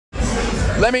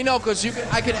Let me know, because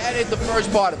I can edit the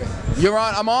first part of it. You're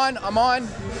on. I'm on.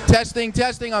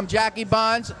 Testing. I'm Jackie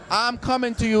Bonds. I'm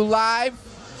coming to you live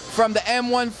from the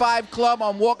M15 Club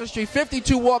on Walker Street,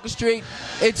 52 Walker Street.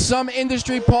 It's some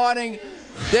industry partying.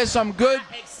 There's some good.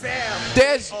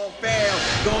 There's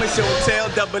Going to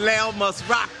Hotel Double L must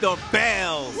rock the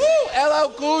bells. Woo! LL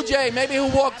Cool J, maybe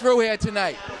he'll walk through here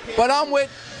tonight. But I'm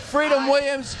with Freedom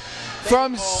Williams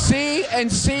from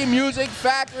C&C Music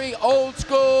Factory, old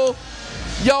school.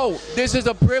 Yo, this is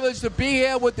a privilege to be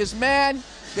here with this man.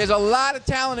 There's a lot of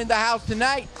talent in the house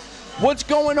tonight. What's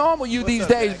going on with you these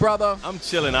days, brother? I'm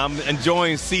chilling. I'm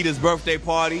enjoying Cedar's birthday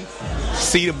party.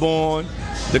 Cedar born,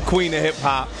 the queen of hip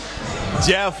hop.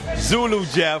 Jeff, Zulu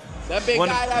Jeff. That big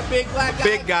guy, that big black guy?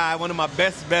 Big guy, one of my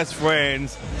best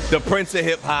friends. The prince of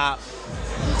hip hop.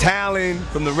 Talent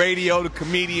from the radio, the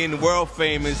comedian, the world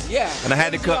famous. Yeah. And I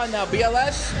had to cut. On now,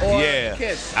 BLS or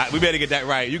Kiss? We better get that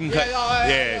right. You can cut.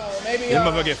 Maybe. You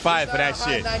motherfucker get fired for that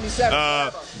shit.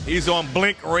 He's on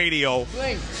Blink Radio.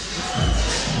 Blink.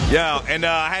 Yeah, and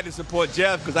I had to support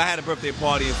Jeff because I had a birthday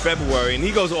party in February, and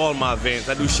he goes to all my events.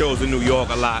 I do shows in New York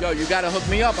a lot. Yo, you gotta hook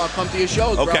me up. I'll come to your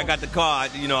shows, bro. Okay, I got the car.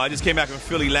 I just came back from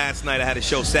Philly last night. I had a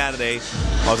show Saturday.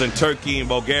 I was in Turkey and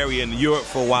Bulgaria and Europe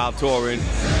for a while touring.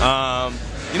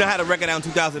 I had a record out in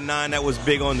 2009 that was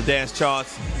big on the dance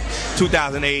charts.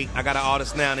 2008, I got an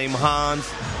artist now named Hans.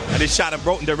 I just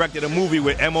wrote and directed a movie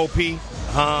with M.O.P.,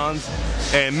 Hans,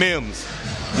 and Mims.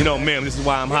 You know Mims, This Is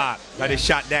Why I'm Hot. I just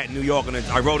shot that in New York, and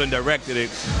I wrote and directed it.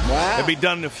 Wow. It'll be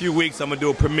done in a few weeks. I'm going to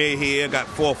do a premiere here. Got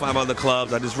 4 or 5 other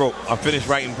clubs. I finished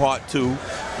writing part 2.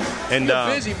 And, you're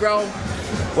busy, bro.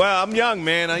 Well, I'm young,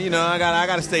 man. I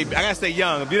gotta stay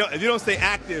young. If you don't stay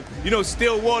active,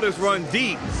 still waters run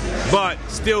deep, but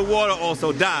still water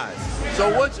also dies.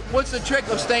 So what's the trick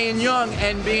of staying young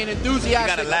and being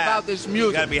enthusiastic about this music?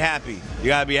 You gotta be happy. You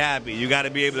gotta be happy. You gotta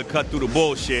be able to cut through the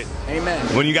bullshit. Amen.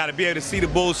 When you gotta be able to see the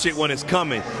bullshit when it's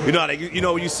coming.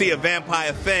 You see a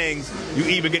vampire fangs, you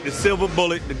either get the silver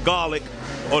bullet, the garlic,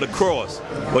 or the cross.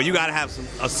 Well, you gotta have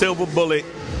a silver bullet,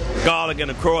 garlic,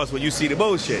 and a cross when you see the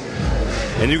bullshit.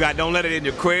 And don't let it in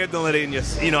your crib, don't let it in your,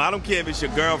 I don't care if it's your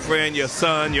girlfriend, your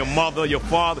son, your mother, your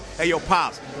father, hey, your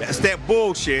pops. That's that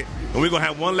bullshit, and we're going to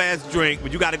have one last drink,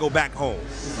 but you got to go back home.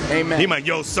 Amen. He might,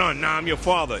 yo, son, nah, I'm your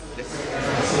father.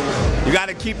 You got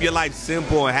to keep your life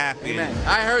simple and happy. Amen.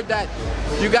 I heard that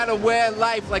you got to wear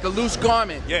life like a loose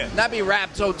garment. Yeah. Not be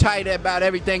wrapped so tight about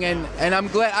everything, and I'm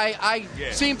glad I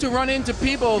seem to run into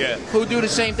people who do the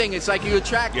same thing. It's like you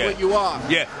attract what you are.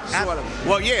 Yeah. Sort of.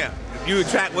 Well, yeah. You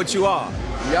attract what you are.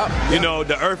 Yep.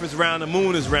 The earth is round, the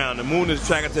moon is round. The moon is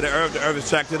attracted to the earth is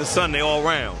attracted to the sun. They all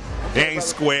round. It ain't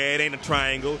square, it ain't a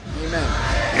triangle.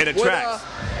 Amen. It attracts.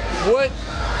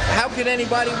 How can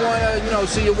anybody want to,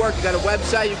 see your work? You got a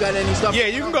website? You got any stuff? Yeah,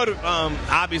 you can go to,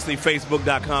 obviously,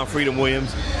 Facebook.com, Freedom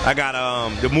Williams. I got,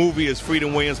 the movie is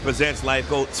Freedom Williams Presents Life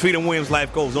Goes, Freedom Williams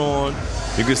Life Goes On.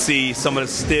 You can see some of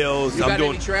the stills. You got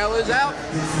any trailers out?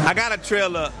 I got a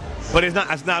trailer. But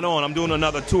it's not on. I'm doing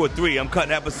another 2 or 3. I'm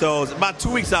cutting episodes. About 2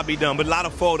 weeks I'll be done. But a lot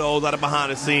of photos, a lot of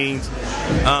behind the scenes.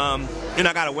 And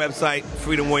I got a website,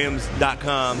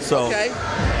 freedomwilliams.com. So, okay.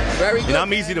 Very good.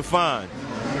 I'm easy to find.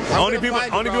 Only people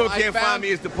can't find me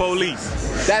is the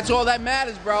police. That's all that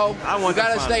matters, bro. You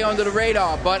got to stay under the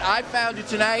radar. But I found you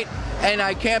tonight, and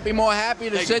I can't be more happy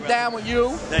to sit down with you.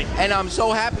 Thank you. And I'm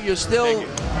so happy you're still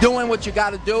doing what you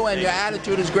got to do, and your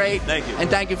attitude is great. Thank you. And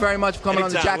thank you very much for coming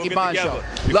on the Jackie Bond Show.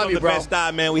 Love you, bro.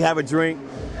 Bed-Stuy, man. We have a drink.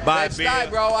 Buy a beer. Bed-Stuy,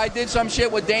 bro. I did some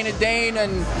shit with Dana Dane,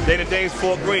 and Dana Dane's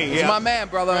Fort Greene. Yeah. He's my man,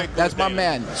 brother. That's my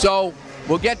man. So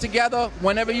we'll get together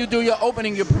whenever you do your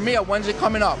opening, your premiere. When's it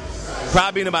coming up?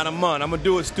 Probably in about a month. I'm gonna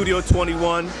do it Studio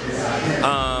 21. I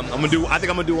think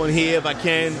I'm gonna do one here if I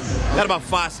can. Got about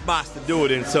 5 spots to do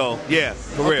it in, so yeah,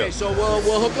 for real. Okay, so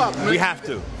we'll hook up. We have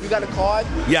to. You got a card?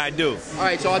 Yeah, I do. All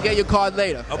right, so I'll get your card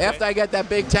later. Okay. After I get that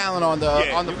big talent on the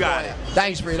you got it.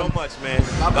 Thanks, Freedom. So much, man.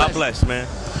 God bless, man.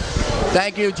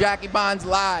 Thank you, Jackie Bonds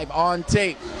live on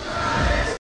tape.